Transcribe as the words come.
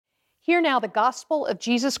Hear now the gospel of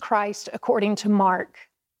Jesus Christ according to Mark.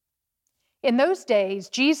 In those days,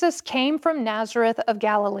 Jesus came from Nazareth of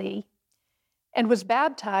Galilee and was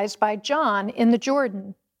baptized by John in the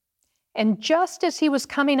Jordan. And just as he was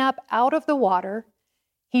coming up out of the water,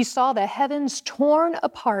 he saw the heavens torn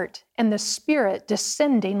apart and the Spirit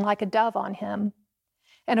descending like a dove on him.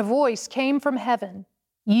 And a voice came from heaven,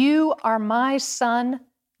 "You are my Son,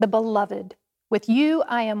 the beloved. With you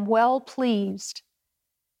I am well pleased."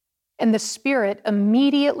 And the Spirit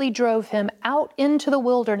immediately drove him out into the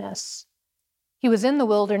wilderness. He was in the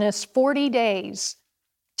wilderness 40 days,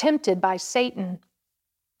 tempted by Satan,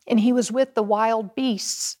 and he was with the wild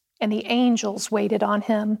beasts, and the angels waited on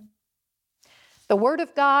him. The word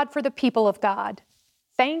of God for the people of God.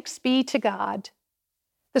 Thanks be to God.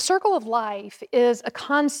 The circle of life is a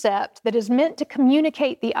concept that is meant to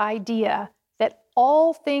communicate the idea that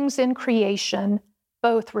all things in creation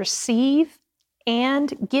both receive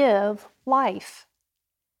and give life.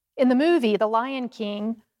 In the movie The Lion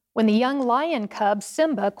King, when the young lion cub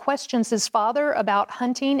Simba questions his father about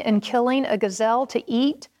hunting and killing a gazelle to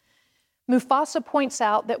eat, Mufasa points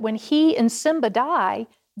out that when he and Simba die,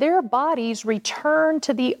 their bodies return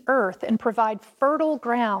to the earth and provide fertile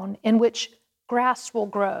ground in which grass will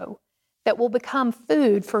grow that will become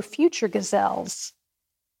food for future gazelles.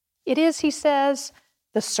 It is, he says,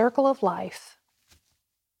 the circle of life.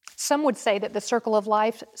 Some would say that the circle of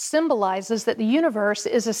life symbolizes that the universe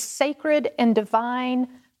is a sacred and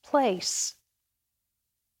divine place.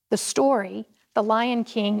 The story, The Lion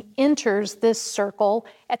King, enters this circle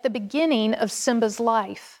at the beginning of Simba's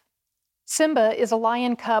life. Simba is a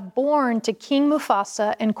lion cub born to King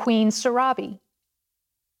Mufasa and Queen Sarabi.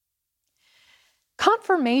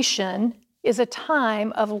 Confirmation is a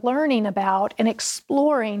time of learning about and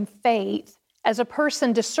exploring faith as a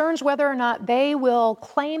person discerns whether or not they will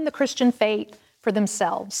claim the Christian faith for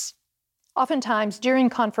themselves. Oftentimes,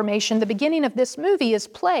 during confirmation, the beginning of this movie is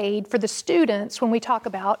played for the students when we talk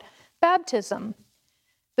about baptism.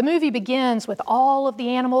 The movie begins with all of the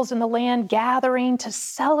animals in the land gathering to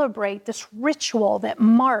celebrate this ritual that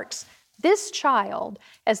marks this child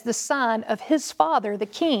as the son of his father, the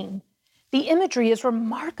king. The imagery is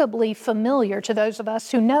remarkably familiar to those of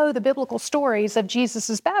us who know the biblical stories of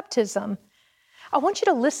Jesus' baptism. I want you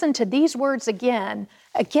to listen to these words again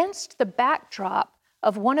against the backdrop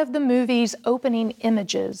of one of the movie's opening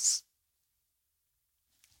images.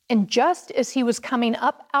 And just as he was coming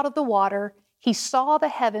up out of the water, he saw the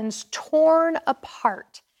heavens torn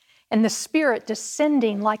apart and the Spirit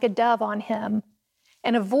descending like a dove on him,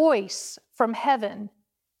 and a voice from heaven,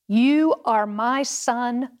 "You are my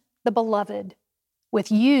Son, the beloved.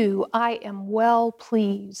 With you I am well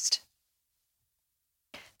pleased."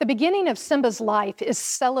 The beginning of Simba's life is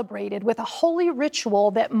celebrated with a holy ritual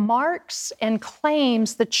that marks and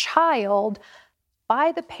claims the child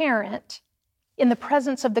by the parent in the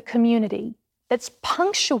presence of the community, that's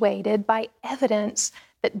punctuated by evidence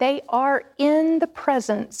that they are in the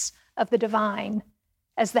presence of the divine.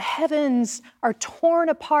 As the heavens are torn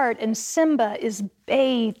apart and Simba is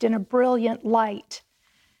bathed in a brilliant light.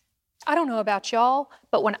 I don't know about y'all,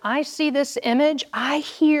 but when I see this image, I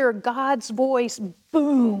hear God's voice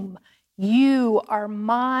boom, "You are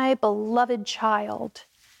my beloved child."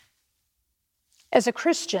 As a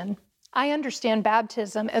Christian, I understand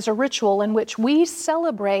baptism as a ritual in which we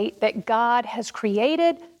celebrate that God has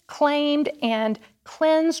created, claimed, and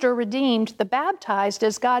cleansed or redeemed the baptized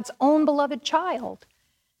as God's own beloved child.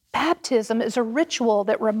 Baptism is a ritual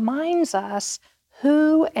that reminds us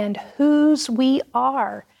who and whose we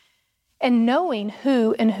are. And knowing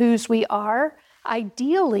who and whose we are,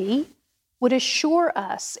 ideally, would assure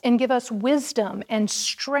us and give us wisdom and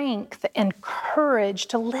strength and courage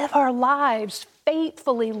to live our lives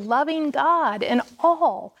faithfully loving God and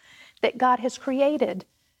all that God has created.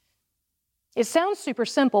 It sounds super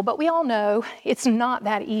simple, but we all know it's not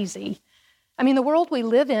that easy. I mean, the world we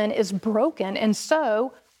live in is broken, and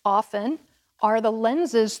so often are the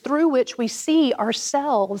lenses through which we see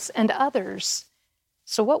ourselves and others.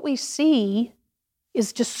 So what we see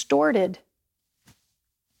is distorted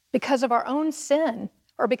because of our own sin,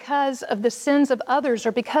 or because of the sins of others,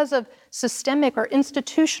 or because of systemic or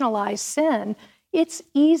institutionalized sin. It's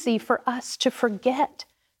easy for us to forget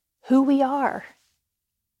who we are.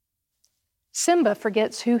 Simba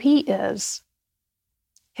forgets who he is.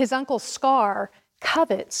 His uncle Scar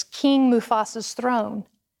covets King Mufasa's throne.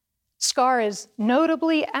 Scar is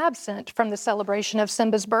notably absent from the celebration of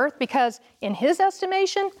Simba's birth because, in his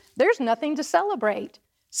estimation, there's nothing to celebrate.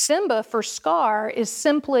 Simba, for Scar, is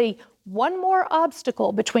simply one more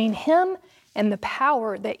obstacle between him and the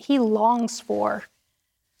power that he longs for.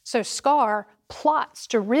 So Scar plots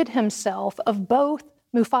to rid himself of both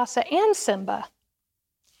Mufasa and Simba.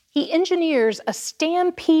 He engineers a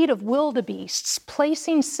stampede of wildebeests,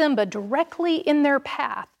 placing Simba directly in their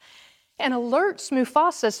path, and alerts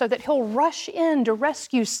Mufasa so that he'll rush in to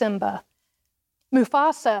rescue Simba.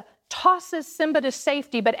 Mufasa tosses Simba to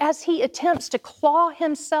safety, but as he attempts to claw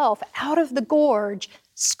himself out of the gorge,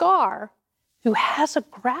 Scar, who has a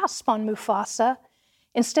grasp on Mufasa,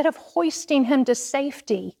 instead of hoisting him to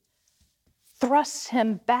safety, thrusts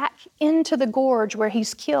him back into the gorge where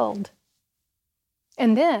he's killed.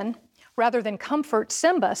 And then, rather than comfort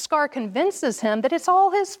Simba, Scar convinces him that it's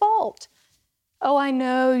all his fault. "Oh, I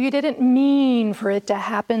know you didn't mean for it to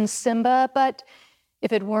happen, Simba, but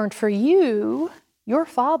if it weren't for you, your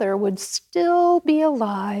father would still be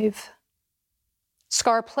alive."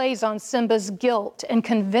 Scar plays on Simba's guilt and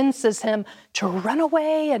convinces him to run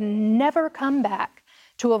away and never come back,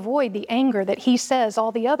 to avoid the anger that he says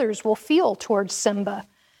all the others will feel towards Simba.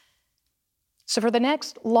 So for the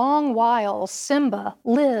next long while, Simba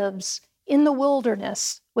lives in the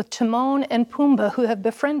wilderness with Timon and Pumbaa, who have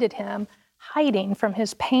befriended him, hiding from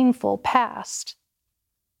his painful past.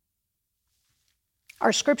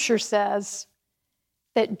 Our scripture says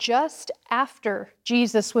that just after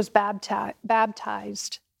Jesus was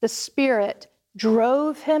baptized, the Spirit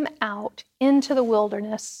drove him out into the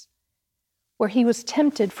wilderness, where he was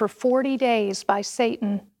tempted for 40 days by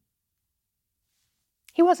Satan.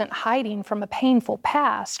 He wasn't hiding from a painful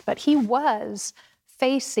past, but he was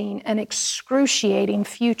facing an excruciating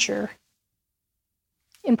future.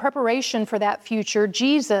 In preparation for that future,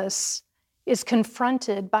 Jesus is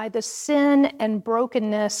confronted by the sin and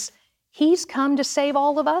brokenness he's come to save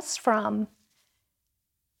all of us from.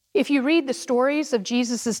 If you read the stories of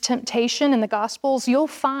Jesus' temptation in the Gospels, you'll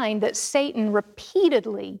find that Satan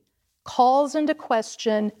repeatedly calls into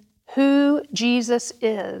question who Jesus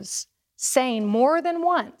is, saying more than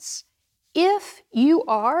once, "If you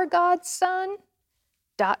are God's son, ...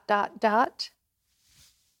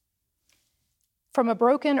 From a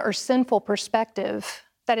broken or sinful perspective,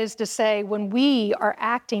 that is to say, when we are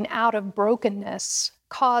acting out of brokenness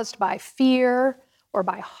caused by fear or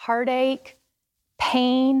by heartache,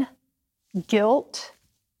 pain, guilt,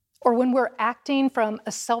 or when we're acting from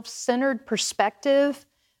a self-centered perspective,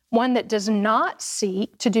 one that does not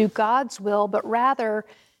seek to do God's will, but rather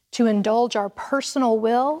to indulge our personal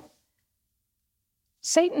will,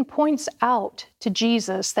 Satan points out to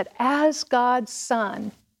Jesus that as God's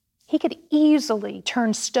son, he could easily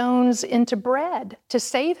turn stones into bread to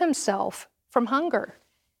save himself from hunger.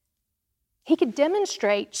 He could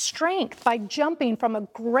demonstrate strength by jumping from a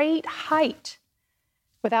great height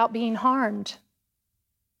without being harmed.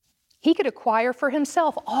 He could acquire for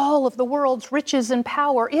himself all of the world's riches and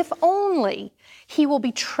power if only he will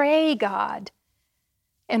betray God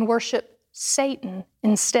and worship Satan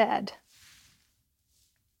instead.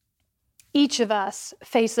 Each of us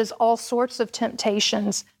faces all sorts of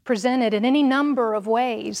temptations presented in any number of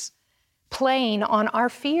ways, playing on our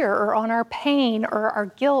fear or on our pain or our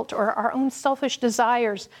guilt or our own selfish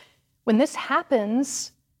desires. When this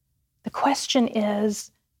happens, the question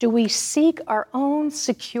is, do we seek our own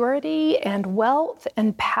security and wealth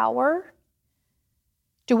and power?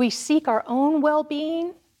 Do we seek our own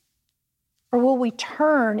well-being? Or will we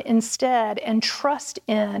turn instead and trust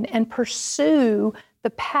in and pursue the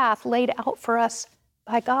path laid out for us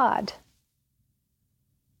by God?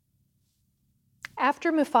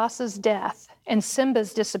 After Mufasa's death and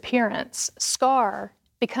Simba's disappearance, Scar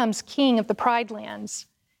becomes king of the Pride Lands,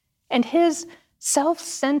 and his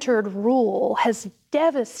self-centered rule has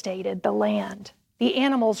devastated the land. The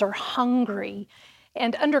animals are hungry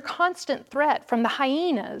and under constant threat from the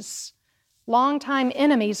hyenas, longtime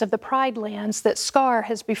enemies of the Pride Lands that Scar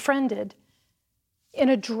has befriended. In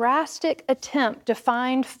a drastic attempt to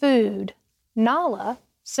find food, Nala,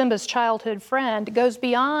 Simba's childhood friend, goes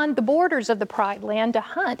beyond the borders of the Pride Land to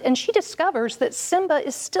hunt, and she discovers that Simba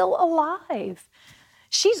is still alive.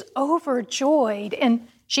 She's overjoyed, and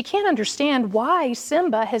she can't understand why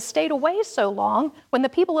Simba has stayed away so long when the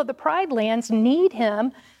people of the Pride Lands need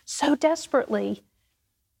him so desperately.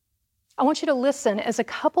 I want you to listen as a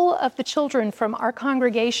couple of the children from our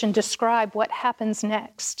congregation describe what happens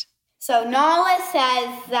next. So Nala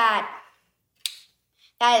says that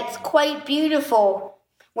it's quite beautiful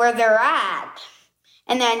where they're at.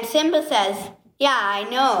 And then Simba says, "Yeah, I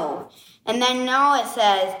know." And then Nala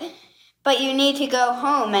says, "But you need to go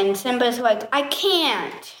home." And Simba's like, "I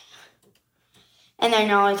can't." And then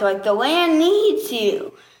Nala's like, "The land needs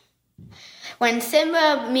you." When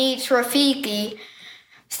Simba meets Rafiki,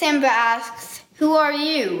 Simba asks, "Who are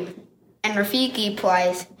you?" And Rafiki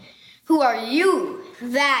replies, "Who are you?"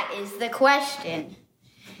 That is the question.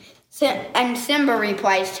 And Simba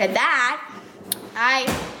replies to that,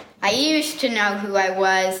 I used to know who I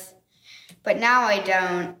was, but now I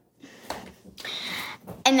don't.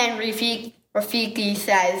 And then Rafiki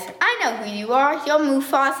says, I know who you are. You're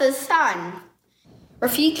Mufasa's son.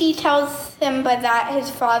 Rafiki tells Simba that his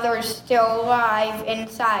father is still alive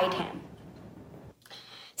inside him.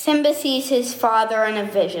 Simba sees his father in a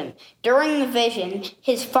vision. During the vision,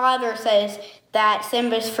 his father says that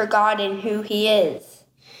Simba's forgotten who he is.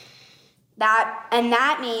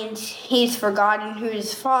 That means he's forgotten who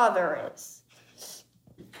his father is.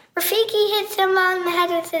 Rafiki hit Simba on the head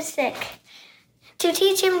with his stick to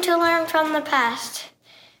teach him to learn from the past.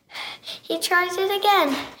 He tries it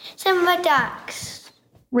again. Simba ducks.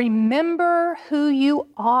 Remember who you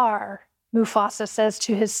are, Mufasa says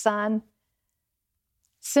to his son.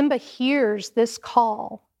 Simba hears this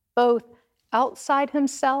call, both outside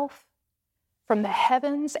himself, from the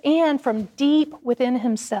heavens, and from deep within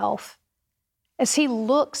himself. As he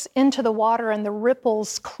looks into the water and the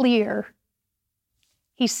ripples clear,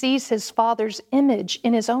 he sees his father's image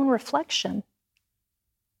in his own reflection.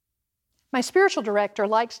 My spiritual director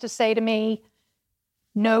likes to say to me,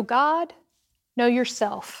 know God, know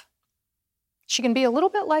yourself. She can be a little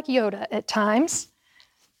bit like Yoda at times,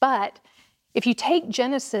 but if you take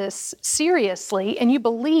Genesis seriously and you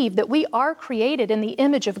believe that we are created in the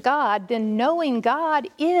image of God, then knowing God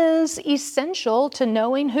is essential to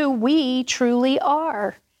knowing who we truly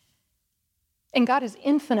are. And God is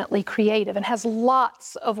infinitely creative and has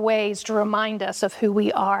lots of ways to remind us of who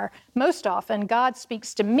we are. Most often, God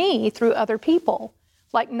speaks to me through other people,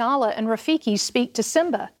 like Nala and Rafiki speak to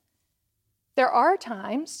Simba. There are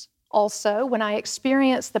times also when I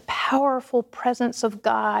experience the powerful presence of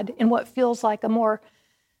God in what feels like a more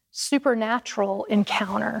supernatural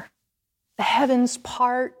encounter. The heavens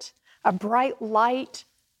part, a bright light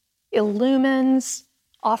illumines,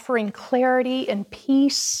 offering clarity and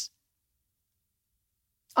peace.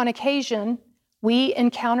 On occasion, we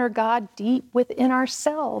encounter God deep within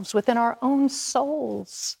ourselves, within our own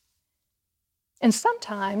souls. And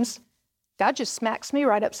sometimes, God just smacks me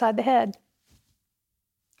right upside the head.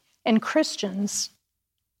 And Christians,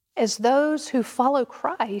 as those who follow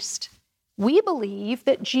Christ, we believe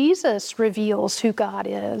that Jesus reveals who God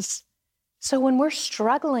is. So when we're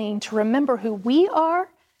struggling to remember who we are,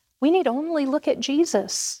 we need only look at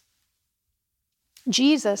Jesus.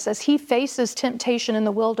 Jesus, as he faces temptation in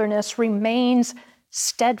the wilderness, remains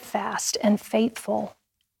steadfast and faithful.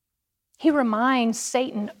 He reminds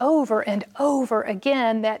Satan over and over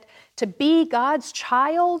again that to be God's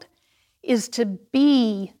child is to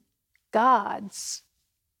be God's,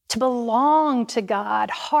 to belong to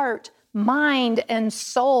God, heart, mind, and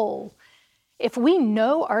soul. If we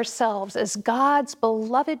know ourselves as God's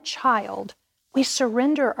beloved child, we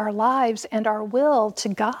surrender our lives and our will to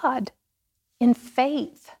God in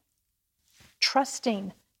faith,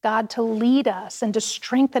 trusting God to lead us and to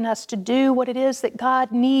strengthen us to do what it is that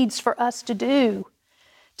God needs for us to do,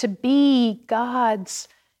 to be God's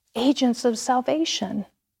agents of salvation.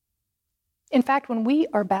 In fact, when we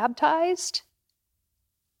are baptized,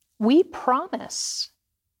 we promise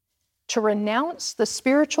to renounce the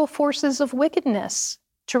spiritual forces of wickedness,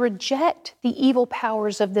 to reject the evil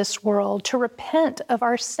powers of this world, to repent of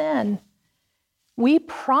our sin. We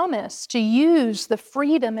promise to use the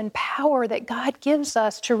freedom and power that God gives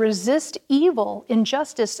us to resist evil,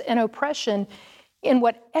 injustice, and oppression in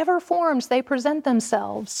whatever forms they present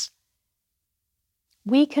themselves.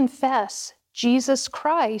 We confess Jesus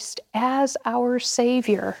Christ as our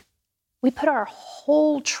Savior. We put our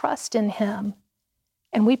whole trust in him,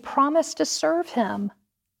 and we promise to serve him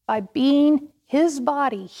by being his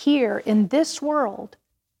body here in this world,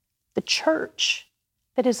 the church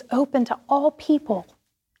that is open to all people.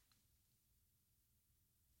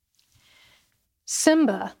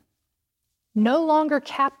 Simba, no longer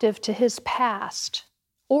captive to his past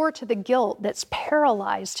or to the guilt that's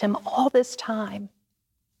paralyzed him all this time,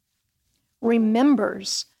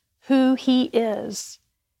 remembers who he is,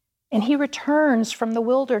 and he returns from the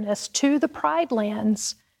wilderness to the Pride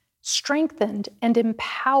Lands, strengthened and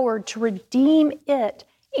empowered to redeem it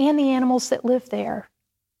and the animals that live there.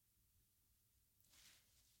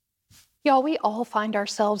 Y'all, we all find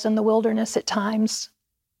ourselves in the wilderness at times,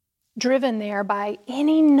 driven there by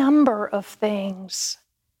any number of things,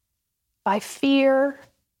 by fear,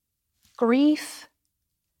 grief,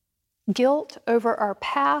 guilt over our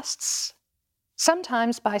pasts,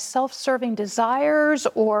 sometimes by self-serving desires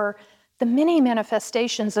or the many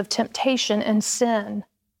manifestations of temptation and sin.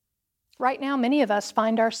 Right now, many of us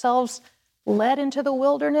find ourselves led into the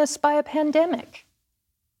wilderness by a pandemic.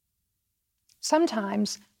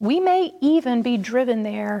 Sometimes we may even be driven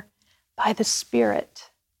there by the Spirit.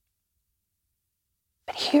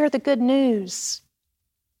 But hear the good news.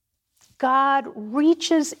 God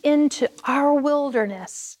reaches into our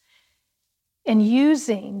wilderness and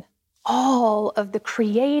using all of the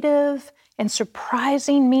creative and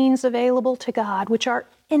surprising means available to God, which are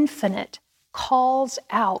infinite, calls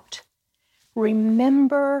out,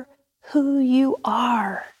 remember who you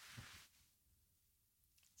are.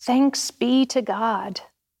 Thanks be to God.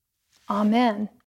 Amen.